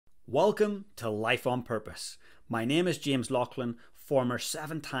Welcome to Life on Purpose. My name is James Laughlin, former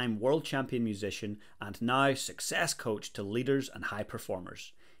 7-time world champion musician and now success coach to leaders and high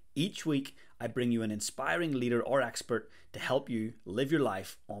performers. Each week, I bring you an inspiring leader or expert to help you live your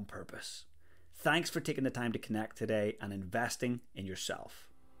life on purpose. Thanks for taking the time to connect today and investing in yourself.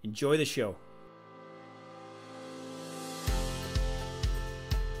 Enjoy the show.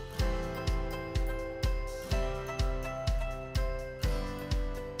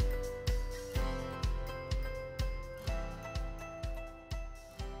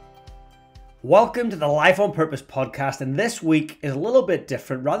 Welcome to the Life on Purpose podcast, and this week is a little bit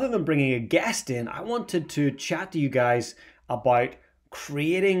different. Rather than bringing a guest in, I wanted to chat to you guys about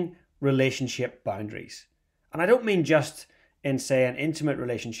creating relationship boundaries. And I don't mean just in, say, an intimate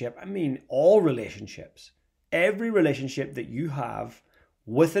relationship. I mean all relationships. Every relationship that you have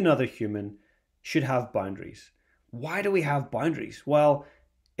with another human should have boundaries. Why do we have boundaries? Well,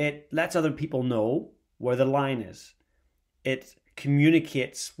 it lets other people know where the line is. It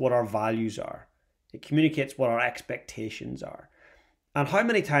communicates what our values are. It communicates what our expectations are. And how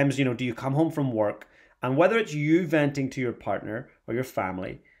many times, do you come home from work, and whether it's you venting to your partner or your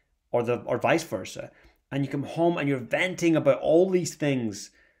family or vice versa, and you come home and you're venting about all these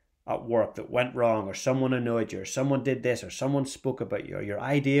things at work that went wrong, or someone annoyed you, or someone did this, or someone spoke about you, or your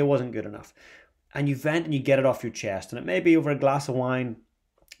idea wasn't good enough, and you vent and you get it off your chest, and it may be over a glass of wine,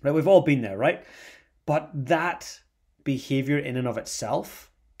 right? We've all been there, right? But that behavior in and of itself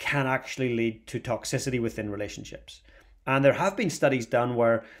can actually lead to toxicity within relationships. And there have been studies done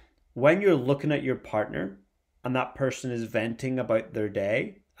where when you're looking at your partner and that person is venting about their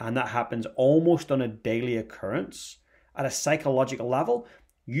day, and that happens almost on a daily occurrence, at a psychological level,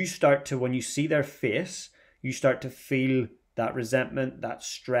 you start to, when you see their face, you start to feel that resentment, that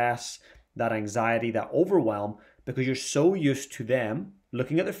stress, that anxiety, that overwhelm, because you're so used to them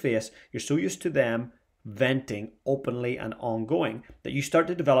looking at their face, you're so used to them venting openly and ongoing that you start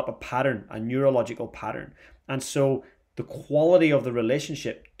to develop a pattern, a neurological pattern. And so the quality of the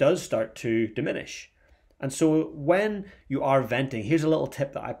relationship does start to diminish. And so when you are venting, here's a little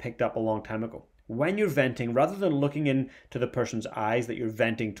tip that I picked up a long time ago. When you're venting, rather than looking into the person's eyes that you're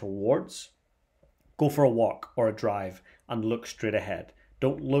venting towards, go for a walk or a drive and look straight ahead.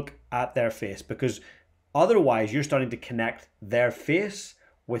 Don't look at their face, because otherwise you're starting to connect their face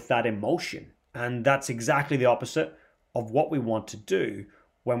with that emotion. And that's exactly the opposite of what we want to do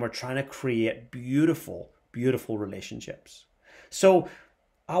when we're trying to create beautiful, beautiful relationships. So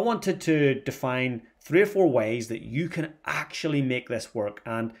I wanted to define 3 or 4 ways that you can actually make this work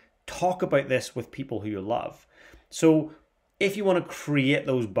and talk about this with people who you love. So if you want to create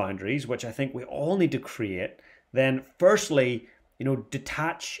those boundaries, which I think we all need to create, then firstly,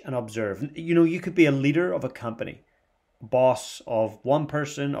 detach and observe. You could be a leader of a company, boss of 1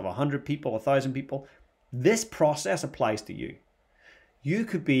 person, of 100 people, 1,000 people. This process applies to you. You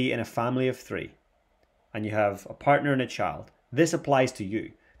could be in a family of 3 and you have a partner and a child. This applies to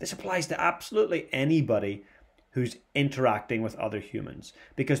you. This applies to absolutely anybody who's interacting with other humans,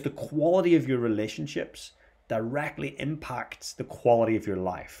 because the quality of your relationships directly impacts the quality of your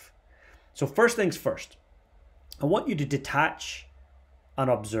life. So first things first, I want you to detach and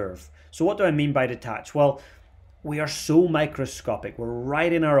observe. So what do I mean by detach? Well, we are so microscopic. We're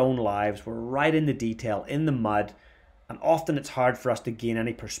right in our own lives. We're right in the detail, in the mud. And often it's hard for us to gain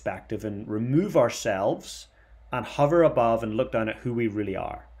any perspective and remove ourselves and hover above and look down at who we really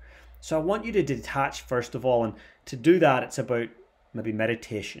are. So I want you to detach first of all. And to do that, it's about maybe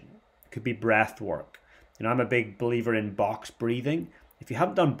meditation. It could be breath work. I'm a big believer in box breathing. If you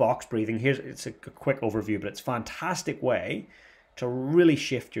haven't done box breathing, it's a quick overview, but it's a fantastic way to really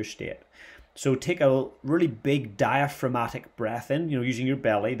shift your state. So take a really big diaphragmatic breath in, using your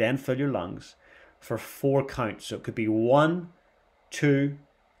belly, then fill your lungs for 4 counts. So it could be 1, 2,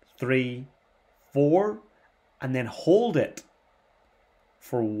 3, 4, and then hold it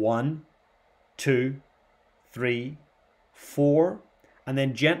for 1, 2, 3, 4, and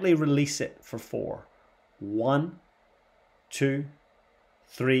then gently release it for 4. 1, 2,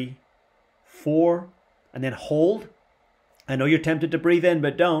 3, 4, and then hold. I know you're tempted to breathe in,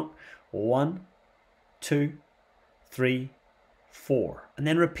 but don't. 1, 2, 3, 4. And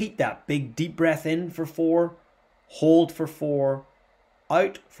then repeat that big deep breath in for 4, hold for 4,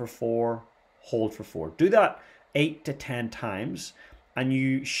 out for 4, hold for 4. Do that 8 to 10 times and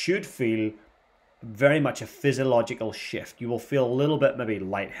you should feel very much a physiological shift. You will feel a little bit maybe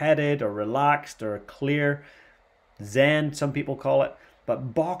lightheaded or relaxed or clear, zen, some people call it.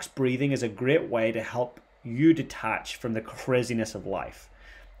 But box breathing is a great way to help you detach from the craziness of life.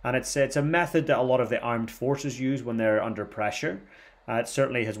 And it's a method that a lot of the armed forces use when they're under pressure. It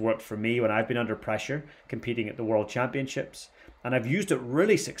certainly has worked for me when I've been under pressure competing at the World Championships. And I've used it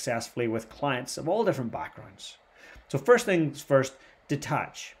really successfully with clients of all different backgrounds. So first things first,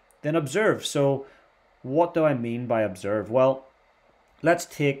 detach, then observe. So what do I mean by observe? Well, let's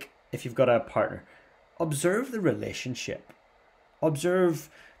take, if you've got a partner, observe the relationship. Observe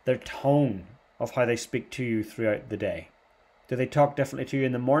their tone of how they speak to you throughout the day. Do they talk differently to you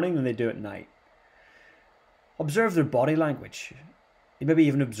in the morning than they do at night? Observe their body language. You maybe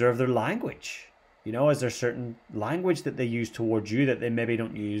even observe their language. You know, is there certain language that they use towards you that they maybe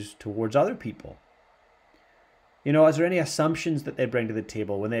don't use towards other people? You know, is there any assumptions that they bring to the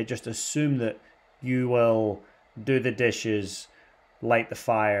table when they just assume that you will do the dishes, light the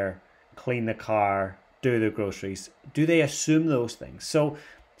fire, clean the car, do the groceries? Do they assume those things? So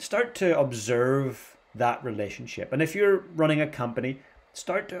start to observe that relationship. And if you're running a company,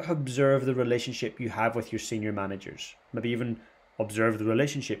 start to observe the relationship you have with your senior managers. Maybe even observe the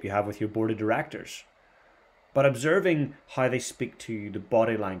relationship you have with your board of directors. But observing how they speak to you, the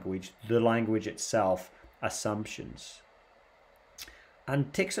body language, the language itself, assumptions.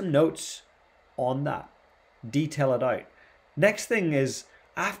 And take some notes on that. Detail it out. Next thing is,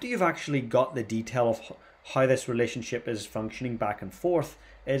 after you've actually got the detail of how this relationship is functioning back and forth,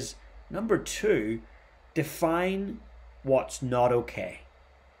 is number 2, define what's not okay.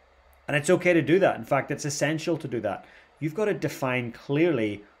 And it's okay to do that. In fact, it's essential to do that. You've got to define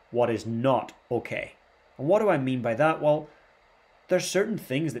clearly what is not okay. And what do I mean by that? Well, there's certain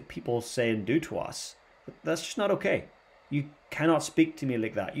things that people say and do to us. That's just not okay. You cannot speak to me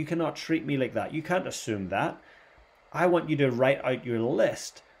like that. You cannot treat me like that. You can't assume that. I want you to write out your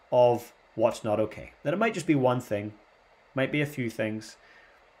list of what's not okay. Then it might just be one thing, might be a few things.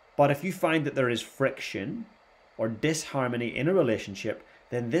 But if you find that there is friction or disharmony in a relationship,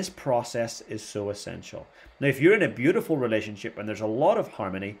 then this process is so essential. Now, if you're in a beautiful relationship and there's a lot of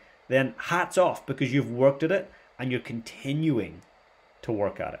harmony, then hats off, because you've worked at it and you're continuing to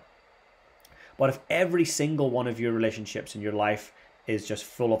work at it. But if every single one of your relationships in your life is just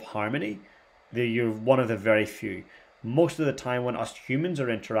full of harmony, you're one of the very few. Most of the time when us humans are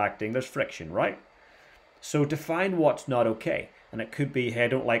interacting, there's friction, right? So define what's not okay. And it could be, hey, I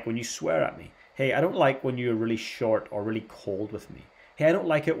don't like when you swear at me. Hey, I don't like when you're really short or really cold with me. Hey, I don't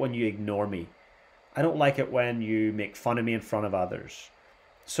like it when you ignore me. I don't like it when you make fun of me in front of others.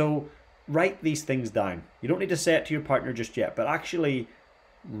 So write these things down. You don't need to say it to your partner just yet, but actually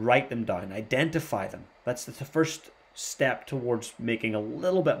write them down, identify them. That's the first step towards making a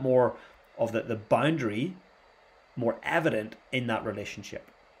little bit more of the boundary more evident in that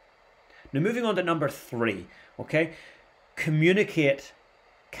relationship. Now, moving on to number 3, okay? Communicate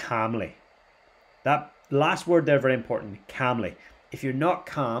calmly. That last word there, very important, calmly. If you're not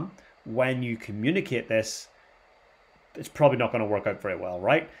calm when you communicate this, it's probably not going to work out very well,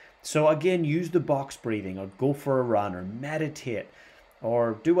 right? So again, use the box breathing, or go for a run, or meditate,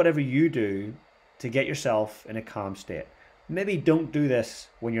 or do whatever you do to get yourself in a calm state. Maybe don't do this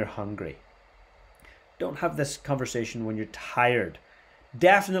when you're hungry. Don't have this conversation when you're tired.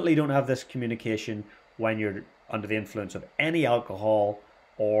 Definitely don't have this communication when you're under the influence of any alcohol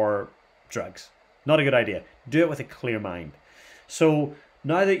or drugs. Not a good idea. Do it with a clear mind. So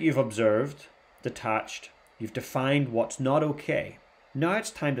now that you've observed, detached, you've defined what's not okay, now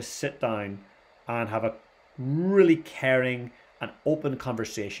it's time to sit down and have a really caring and open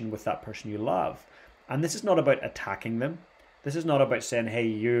conversation with that person you love. And this is not about attacking them. This is not about saying, hey,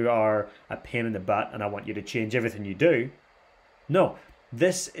 you are a pain in the butt and I want you to change everything you do. No,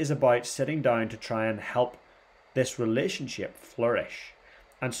 this is about sitting down to try and help this relationship flourish.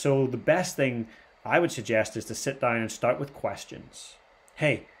 And so the best thing I would suggest is to sit down and start with questions.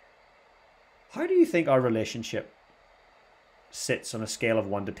 Hey, how do you think our relationship sits on a scale of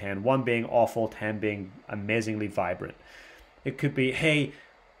 1 to 10? 1 being awful, 10 being amazingly vibrant. It could be, hey,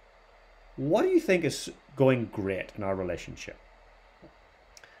 what do you think is going great in our relationship?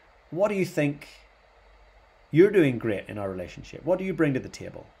 What do you think you're doing great in our relationship? What do you bring to the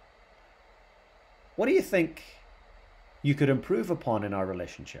table? What do you think you could improve upon in our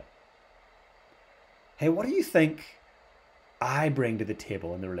relationship? Hey, what do you think I bring to the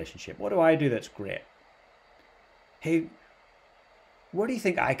table in the relationship? What do I do that's great? Hey, where do you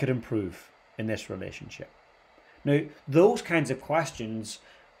think I could improve in this relationship? Now, those kinds of questions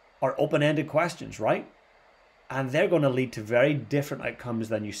are open-ended questions, right? And they're going to lead to very different outcomes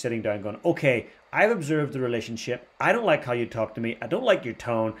than you sitting down going, okay, I've observed the relationship. I don't like how you talk to me. I don't like your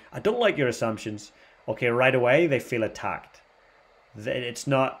tone. I don't like your assumptions. Okay, right away, they feel attacked. It's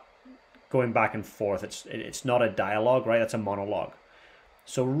not going back and forth. It's not a dialogue, right? That's a monologue.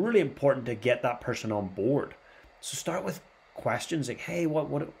 So really important to get that person on board. So start with questions like, hey, what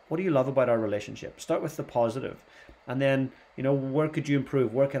do you love about our relationship? Start with the positive. And then, where could you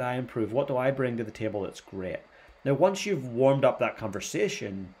improve? Where could I improve? What do I bring to the table that's great? Now, once you've warmed up that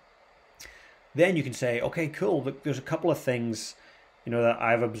conversation, then you can say, okay, cool. Look, there's a couple of things, that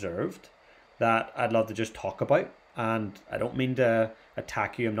I've observed that I'd love to just talk about. And I don't mean to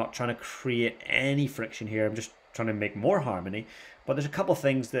attack you. I'm not trying to create any friction here. I'm just trying to make more harmony. But there's a couple of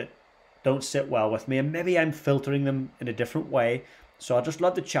things that don't sit well with me, and maybe I'm filtering them in a different way. So I'd just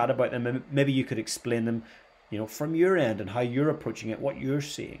love to chat about them, and maybe you could explain them, from your end and how you're approaching it, what you're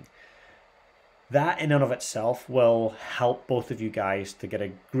seeing. That in and of itself will help both of you guys to get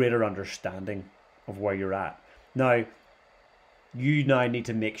a greater understanding of where you're at. Now, you now need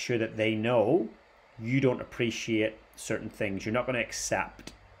to make sure that they know you don't appreciate certain things. You're not going to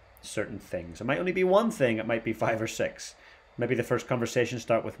accept certain things. It might only be one thing. It might be 5 or 6. Maybe the first conversation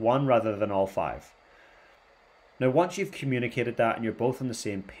start with 1 rather than all 5. Now, once you've communicated that and you're both on the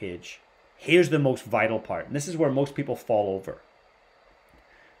same page, here's the most vital part. And this is where most people fall over.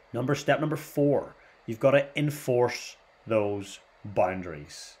 Step number 4, you've got to enforce those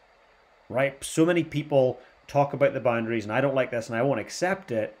boundaries, right? So many people talk about the boundaries and I don't like this and I won't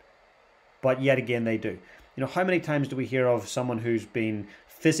accept it, but yet again they do. How many times do we hear of someone who's been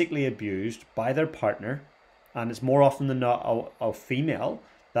physically abused by their partner, and it's more often than not a female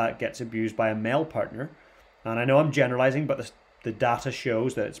that gets abused by a male partner? And I know I'm generalizing, but the data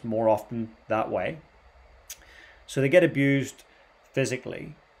shows that it's more often that way. So they get abused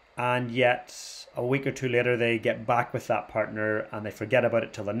physically, and yet a week or 2 later they get back with that partner and they forget about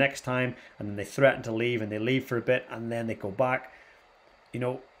it till the next time, and then they threaten to leave and they leave for a bit and then they go back.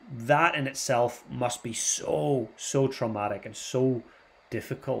 That in itself must be so traumatic and so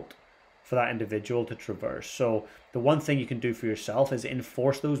difficult for that individual to traverse. So the one thing you can do for yourself is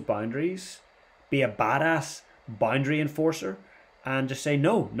enforce those boundaries. Be a badass boundary enforcer and just say,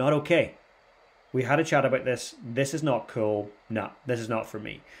 no, not okay. We had a chat about this. This is not cool. No, this is not for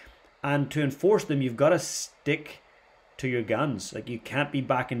me. And to enforce them, you've got to stick to your guns. Like, you can't be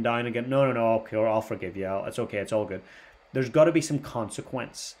backing down and going, no, okay, or I'll forgive you. It's okay. It's all good. There's got to be some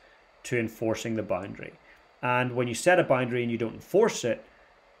consequence to enforcing the boundary. And when you set a boundary and you don't enforce it,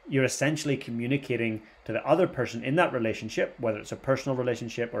 you're essentially communicating to the other person in that relationship, whether it's a personal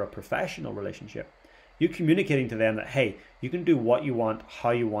relationship or a professional relationship. You're communicating to them that, hey, you can do what you want,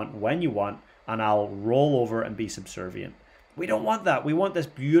 how you want, when you want, and I'll roll over and be subservient. We don't want that. We want this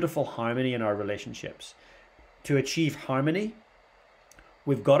beautiful harmony in our relationships. To achieve harmony,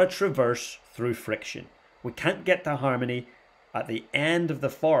 we've got to traverse through friction. We can't get to harmony at the end of the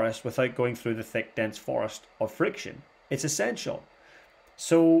forest without going through the thick, dense forest of friction. It's essential.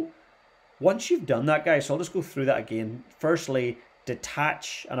 So once you've done that, guys, so I'll just go through that again. Firstly,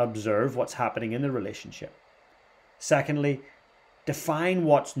 detach and observe what's happening in the relationship. Secondly, define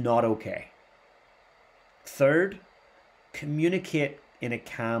what's not okay. Third, communicate in a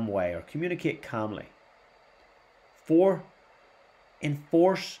calm way or communicate calmly. 4,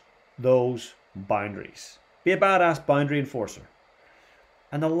 enforce those boundaries. Be a badass boundary enforcer.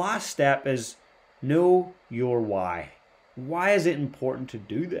 And the last step is know your why. Why is it important to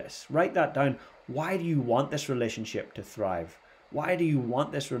do this? Write that down. Why do you want this relationship to thrive? Why do you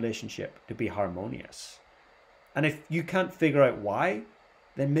want this relationship to be harmonious? And if you can't figure out why,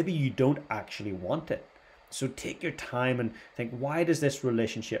 then maybe you don't actually want it. So take your time and think, why does this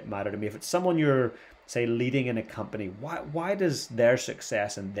relationship matter to me? If it's someone you're, say, leading in a company, why does their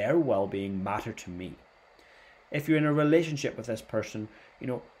success and their well-being matter to me? If you're in a relationship with this person,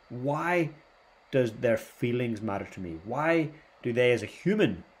 why does their feelings matter to me? Why do they as a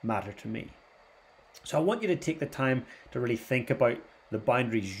human matter to me? So I want you to take the time to really think about the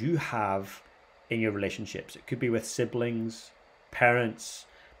boundaries you have in your relationships. It could be with siblings, parents,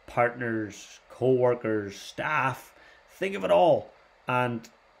 partners, co-workers, staff. Think of it all and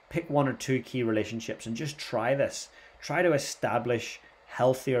pick 1 or 2 key relationships and just try this. Try to establish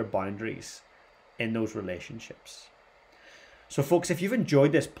healthier boundaries in those relationships. So folks, if you've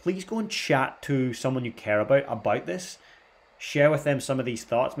enjoyed this, please go and chat to someone you care about this. Share with them some of these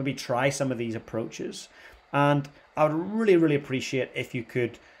thoughts, maybe try some of these approaches. And I would really, really appreciate if you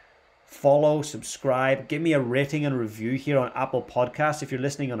could follow, subscribe, give me a rating and review here on Apple Podcasts. If you're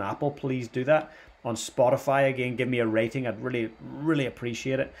listening on Apple, please do that. On Spotify, again, give me a rating. I'd really, really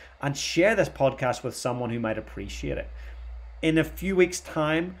appreciate it. And share this podcast with someone who might appreciate it. In a few weeks'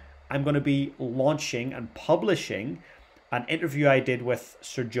 time, I'm going to be launching and publishing an interview I did with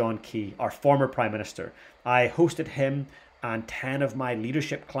Sir John Key, our former Prime Minister. I hosted him and 10 of my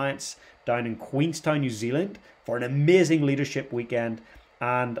leadership clients down in Queenstown, New Zealand for an amazing leadership weekend.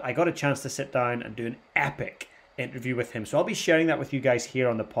 And I got a chance to sit down and do an epic interview with him. So I'll be sharing that with you guys here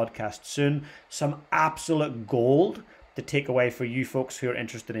on the podcast soon. Some absolute gold to take away for you folks who are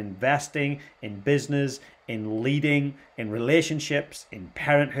interested in investing, in business, in leading, in relationships, in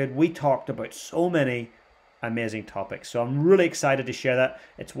parenthood. We talked about so many amazing topics. So I'm really excited to share that.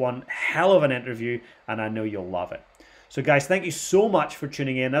 It's one hell of an interview and I know you'll love it. So guys, thank you so much for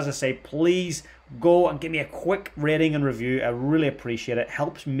tuning in. As I say, please go and give me a quick rating and review. I really appreciate it. It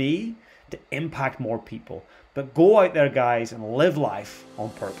helps me to impact more people. But go out there, guys, and live life on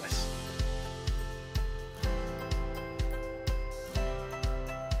purpose.